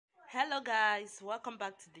Hello guys, welcome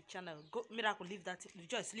back to the channel. Go Miracle, leave that,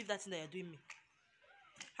 Rejoice, leave that thing that you're doing me.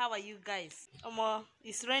 How are you guys?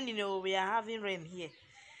 It's raining. We are having rain here.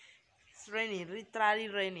 It's raining, literally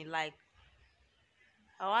raining. Like,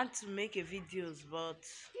 I want to make a videos, but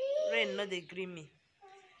rain not agree me.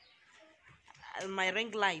 My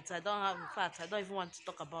ring light, I don't have. In fact, I don't even want to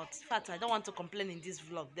talk about. In fact, I don't want to complain in this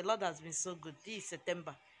vlog. The Lord has been so good. This is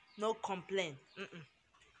September, no complaint.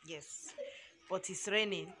 Yes, but it's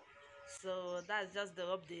raining. So that's just the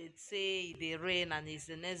update. Say the rain and it's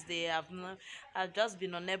the next day. I've just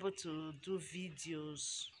been unable to do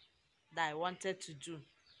videos that I wanted to do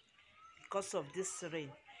because of this rain.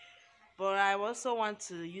 But I also want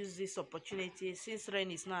to use this opportunity, since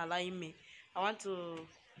rain is not allowing me. I want to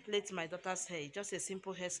plait my daughter's hair, just a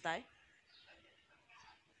simple hairstyle.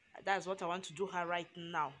 That's what I want to do her right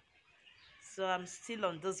now. So I'm still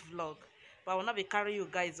on this vlog, but I will not be carrying you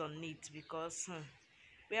guys on it because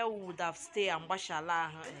where we would have stayed and bashala,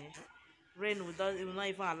 rain will not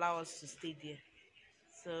even allow us to stay there.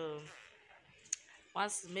 So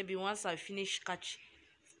once I finish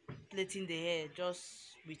plaiting the hair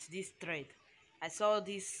just with this thread, I saw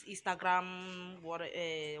this Instagram, what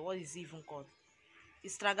is it even called,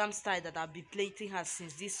 Instagram style that I've been plaiting her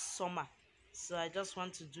since this summer. So I just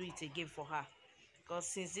want to do it again for her, because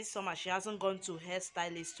since this summer she hasn't gone to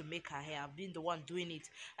hairstylist to make her hair. I've been the one doing it.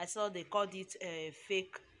 I saw they called it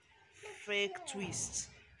fake twist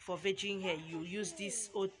for virgin hair. You use this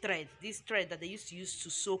old thread, that they used to use to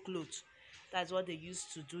sew clothes. That's what they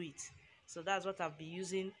used to do it. So that's what I've been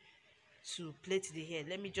using to plait the hair.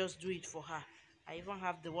 Let me just do it for her. I even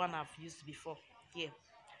have the one I've used before here.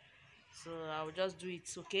 So I will just do it.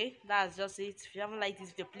 Okay, that's just it. If you haven't liked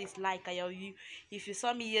this video, please like. If you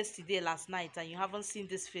saw me yesterday, last night, and you haven't seen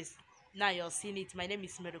this face, now you're seeing it. My name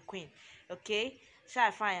is Mary Queen. Okay, sure,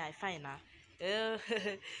 I fine now.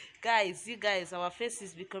 Guys, you guys, our face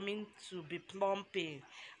is becoming to be plumping.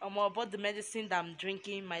 About the medicine that I'm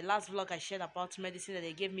drinking. My last vlog I shared about medicine that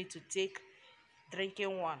they gave me to take,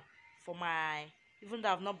 drinking one for my, even though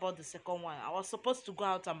I've not bought the second one. I was supposed to go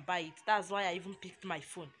out and buy it. That's why I even picked my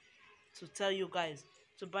phone to tell you guys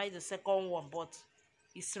to buy the second one, but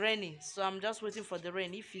it's raining, so I'm just waiting for the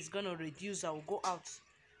rain. If it's gonna reduce, I will go out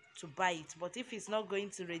to buy it. But if it's not going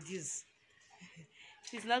to reduce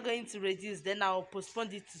if it's not going to reduce, then I'll postpone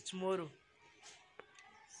it to tomorrow.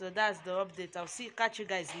 So that's the update. I'll catch you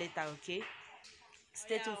guys later. Okay,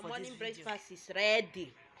 stay tuned for morning this video. Breakfast is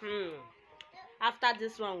ready. After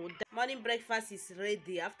this one, morning breakfast is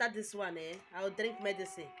ready. After this one, I'll drink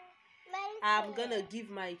medicine. I'm gonna give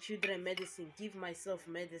my children medicine, give myself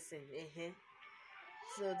medicine.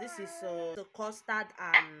 So this is the custard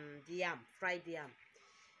and yam, fried yam.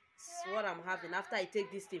 It's what I'm having after I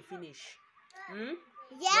take this thing finish.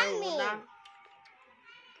 Yummy.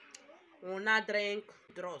 Una drink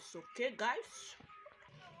drugs. Okay, guys.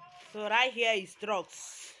 So right here is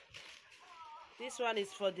drugs. This one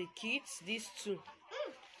is for the kids. These two,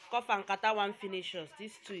 cough and kata one finishers.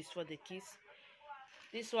 This two is for the kids.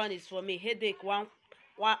 This one is for me. Headache one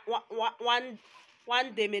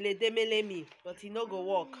demele me, but he no go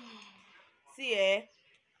work. See,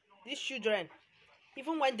 these children,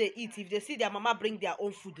 even when they eat, if they see their mama bring their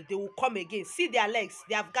own food, they will come again. See their legs,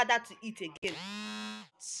 they have gathered to eat again.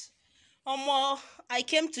 I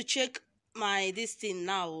came to check this thing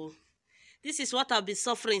now. This is what I've been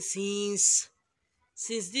suffering since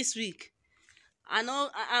this week. I know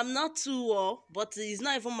I'm not too well, but it's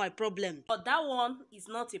not even my problem. But that one is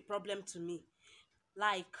not a problem to me.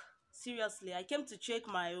 Like, seriously, I came to check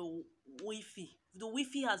my Wi-Fi. The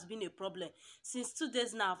Wi-Fi has been a problem. Since 2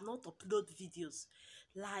 days now, I've not uploaded videos.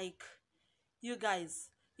 Like, you guys,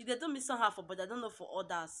 if they don't miss on half, but I don't know for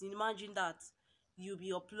others. Imagine that you'll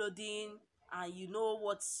be uploading and you know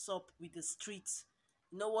what's up with the street.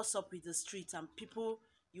 You know what's up with the street, and people,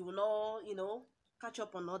 you will know, catch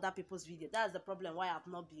up on other people's video. That's the problem why I've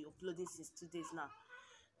not been uploading since 2 days now.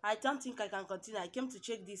 I don't think I can continue. I came to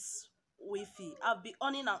check this Wi-Fi. I'll be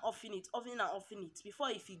on and offing it.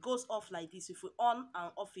 Before, if it goes off like this, if we on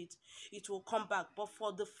and off it, it will come back. But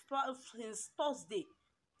for since Thursday,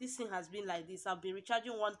 this thing has been like this. I'll be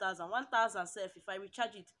recharging 1,000 self. If I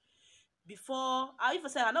recharge it before, I even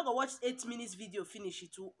say I'm not gonna watch 8 minutes video finish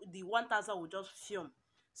it, the 1,000 will just film.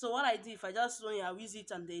 So what I do, if I just I use it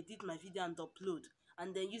and they edit my video and upload,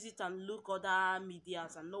 and then use it and look other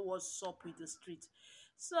medias and know what's up with the street.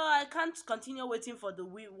 So I can't continue waiting for the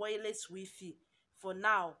wireless Wi-Fi for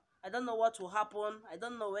now. I don't know what will happen. I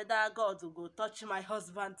don't know whether God will go touch my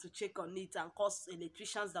husband to check on it and call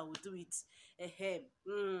electricians that will do it.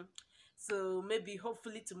 So maybe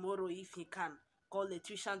hopefully tomorrow, if he can, call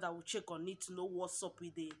electricians that will check on it to know what's up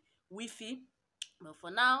with the Wi-Fi. But for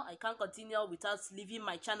now, I can't continue without leaving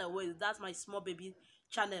my channel. Well, that's my small baby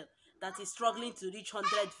channel that is struggling to reach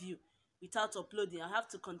 100 views without uploading. I have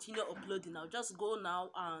to continue uploading. I'll just go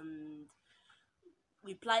now and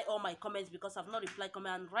reply all my comments, because I've not replied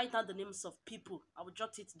comment, and write down the names of people. I will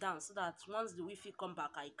jot it down so that once the Wi-Fi come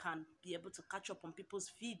back, I can be able to catch up on people's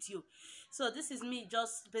video. So this is me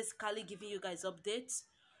just basically giving you guys updates.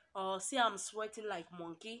 See, I'm sweating like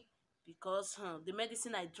monkey because the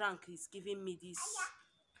medicine I drank is giving me this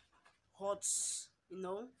hot,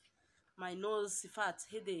 my nose, in fact,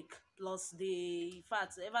 headache, plus in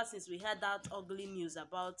fact, ever since we had that ugly news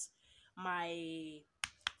about my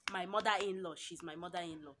mother-in-law, she's my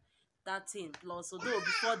mother-in-law, that thing, plus although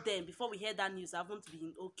before we heard that news, I haven't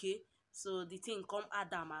been okay. So the thing come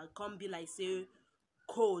Adam, I come be like say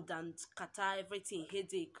cold and catarrh, everything,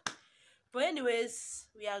 headache. But anyways,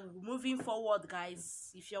 we are moving forward,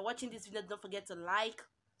 guys. If you're watching this video, don't forget to like,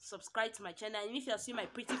 subscribe to my channel, and if you're seeing my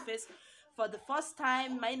pretty face for the first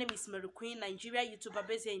time, my name is Mary Queen, Nigeria YouTuber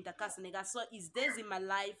based here in Dakar, Senegal. So it's days in my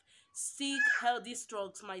life, sick, healthy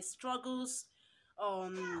struggles, my struggles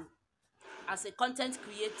as a content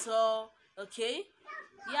creator. Okay,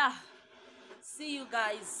 yeah, see you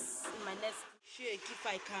guys in my next shake. If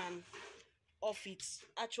I can off it,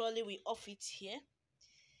 actually we off it here,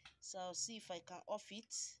 so I'll see if I can off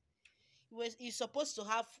it. It's supposed to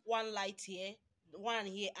have one light here, one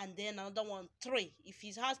here, and then another one, three. If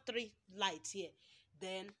it has three lights here,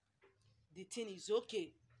 then the thing is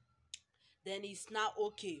okay, then it's now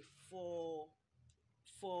okay for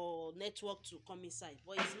network to come inside,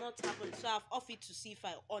 but it's not happening. So I've off it to see if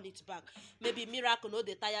I on it back. Maybe miracle no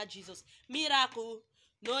dey tire Jesus, miracle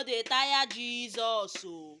no dey tire Jesus.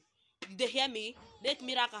 So they hear me, let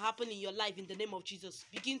miracle happen in your life in the name of Jesus.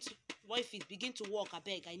 Begin to wife it, begin to walk. I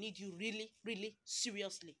beg, I need you really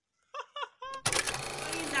seriously.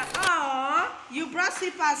 Oh, you brought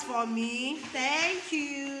slippers for me, thank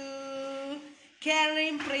you,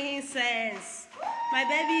 caring princess. My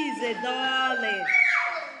baby is a darling.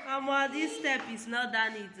 This step is not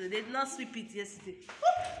done it. They did not sweep it yesterday.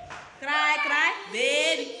 Cry,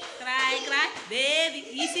 baby. Cry, baby.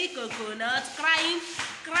 Easy coconut. Crying.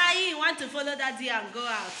 Want to follow daddy and go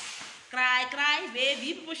out. Cry,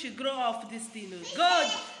 baby. People should grow off this thing.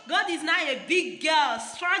 God is now a big girl,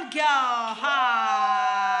 strong girl. Ha.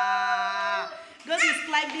 God is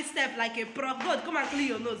climbing step like a pro. God, come and clean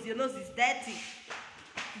your nose. Your nose is dirty.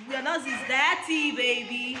 Your nose is dirty,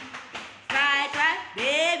 baby. Cry,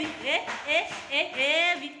 baby, baby.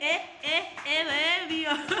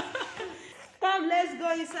 Come, let's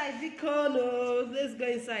go inside, Bikono. Let's go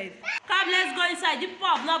inside. Come, let's go inside. The people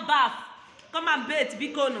have not bath. Come and bathe,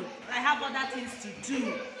 Bikono. I have other things to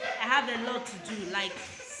do. I have a lot to do. Like,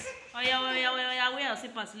 oh yeah, wear your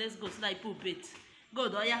slippers. Let's go so that people bathe.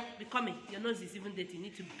 Good, oh yeah, be coming. Your nose is even dirty. You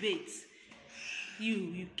need to bathe.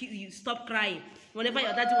 You stop crying. Whenever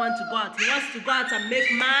your daddy wants to go out, he wants to go out and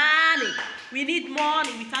make money. We need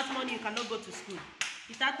money. Without money, you cannot go to school.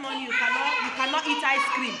 Without money, you cannot eat ice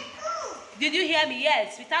cream. Did you hear me?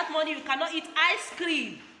 Yes. Without money, you cannot eat ice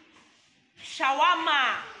cream,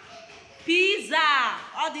 shawarma, pizza,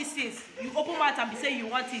 all these things. You open mouth and be saying you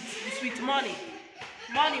want it. It's with money.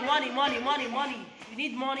 Money. You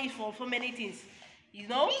need money for so many things. You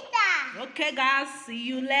know? Okay, guys. See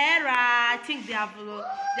you later. I think they have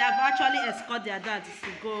actually escorted their dad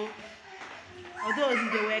to go, although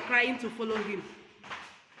they were crying to follow him.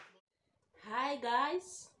 Hi,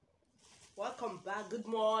 guys. Welcome back. Good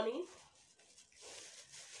morning.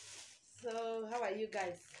 So, how are you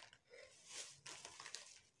guys?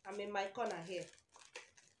 I'm in my corner here.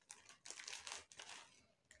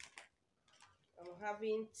 I'm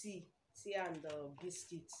having tea and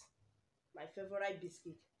biscuits. My favorite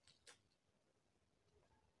biscuit.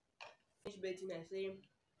 Finish bathing, I say.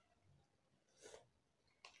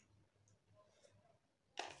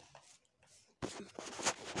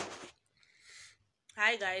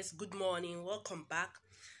 Hi guys, good morning, welcome back.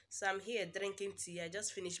 So I'm here drinking tea. I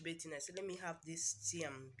just finished bathing. I said let me have this tea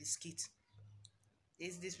and biscuit.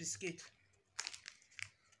 This biscuit,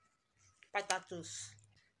 potatoes.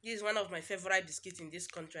 This is one of my favorite biscuits in this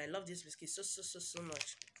country. I love this biscuit so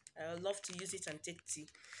much. I love to use it and take tea.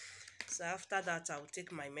 So after that, I'll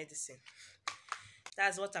take my medicine.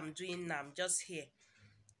 That's what I'm doing now. I'm just here.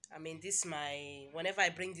 I mean, whenever I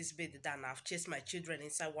bring this bed down, I've chased my children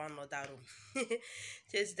inside one other room.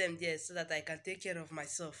 Chase them there so that I can take care of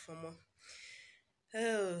myself.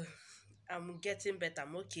 Oh, I'm getting better.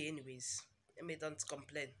 I'm okay anyways. Let me don't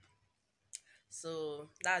complain. So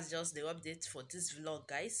that's just the update for this vlog,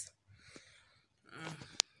 guys.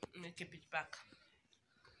 Let me keep it back.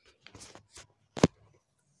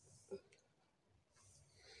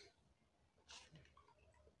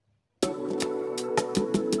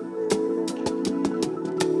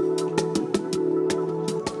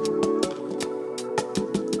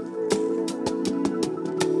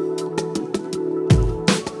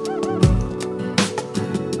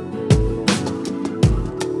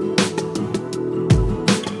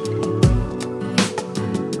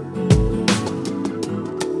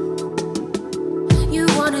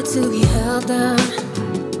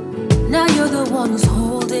 you're the one who's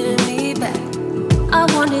holding me back.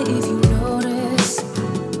 I wonder if you notice,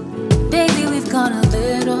 baby, we've got a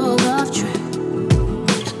little off track.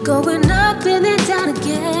 Going up and then down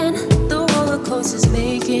again. The roller coaster's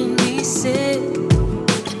making me sick.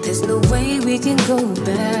 There's no way we can go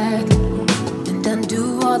back and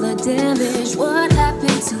undo all the damage. What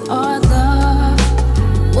happened to our love?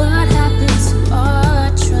 What happened to our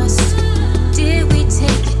trust? Did we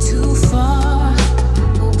take it too far?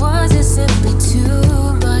 Or was it simply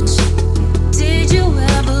too much? Did you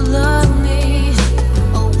ever love me?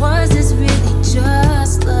 Or was this really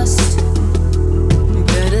just lust?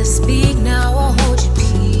 Better speak now or hold your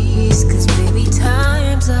peace, 'cause baby,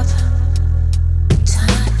 time's up.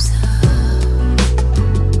 Time's up.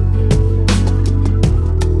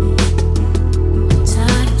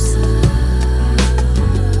 Time's up.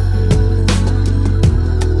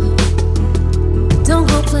 Don't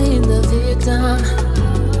go playing the victim.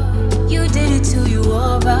 You did it till you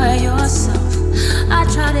all by yourself. I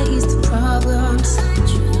try to ease the problems.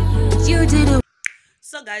 You did it.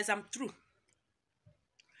 So guys, I'm through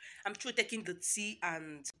taking the tea,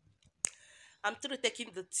 and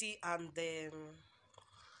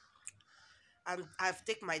I've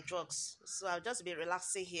taken my drugs, so I'll just be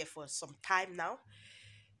relaxing here for some time now.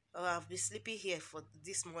 I've been sleeping here for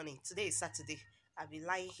this morning. Today is Saturday. I'll be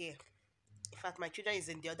lying here. In fact, my children is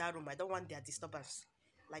in the other room. I don't want their disturbance.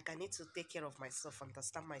 Like, I need to take care of myself,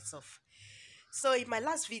 understand myself. So in my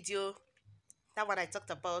last video, that one I talked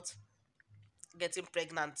about getting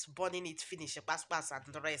pregnant, burning it, finish a pass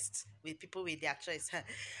and the rest with people with their choice.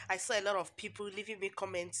 I saw a lot of people leaving me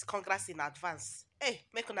comments, congrats in advance. Hey,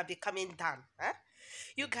 make una be coming down, huh?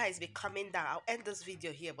 You guys be coming down. I'll end this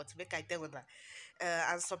video here, but make I tell una.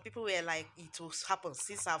 And some people were like, it will happen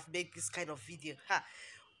since I've made this kind of video. Ha,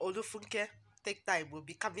 Olufunke, take time, will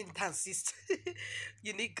be coming down, sister.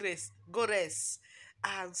 You need grace, go rest,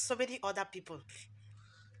 and so many other people.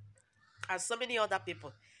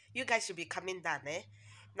 You guys should be coming down, eh?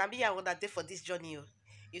 Now me, I wanna do for this journey.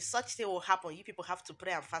 If such thing will happen, you people have to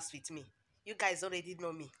pray and fast with me. You guys already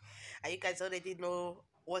know me, and you guys already know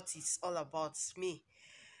what it's all about. Me,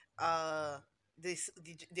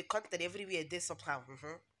 the content everywhere there somehow.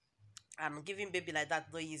 I'm giving baby like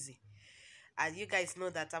that, not easy. And you guys know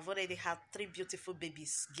that I've already had 3 beautiful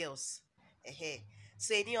babies, girls.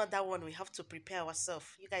 So any other one, we have to prepare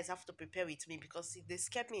ourselves. You guys have to prepare with me, because they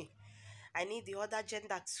scare me. I need the other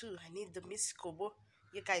gender too. I need the Miss Kobo.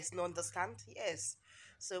 You guys don't understand? Yes.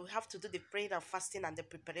 So we have to do the praying and fasting and the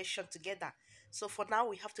preparation together. So for now,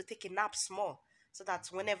 we have to take a nap small, so that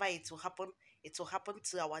whenever it will happen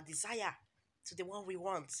to our desire, to the one we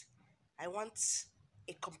want. I want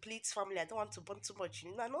a complete family. I don't want to burn too much,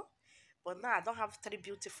 you know? But now I don't have 3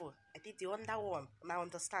 beautiful. I need the under one. Now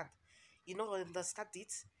understand. You know, understand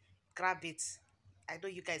it? Grab it. I know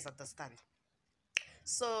you guys understand.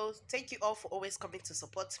 So thank you all for always coming to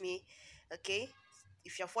support me. Okay,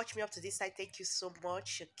 if you've watched me up to this side, thank you so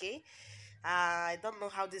much. Okay, I don't know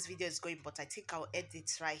how this video is going, but I think I'll end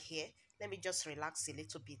it right here. Let me just relax a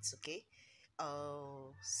little bit. Okay,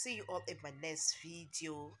 see you all in my next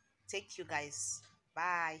video. Thank you guys.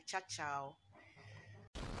 Bye. Ciao, ciao.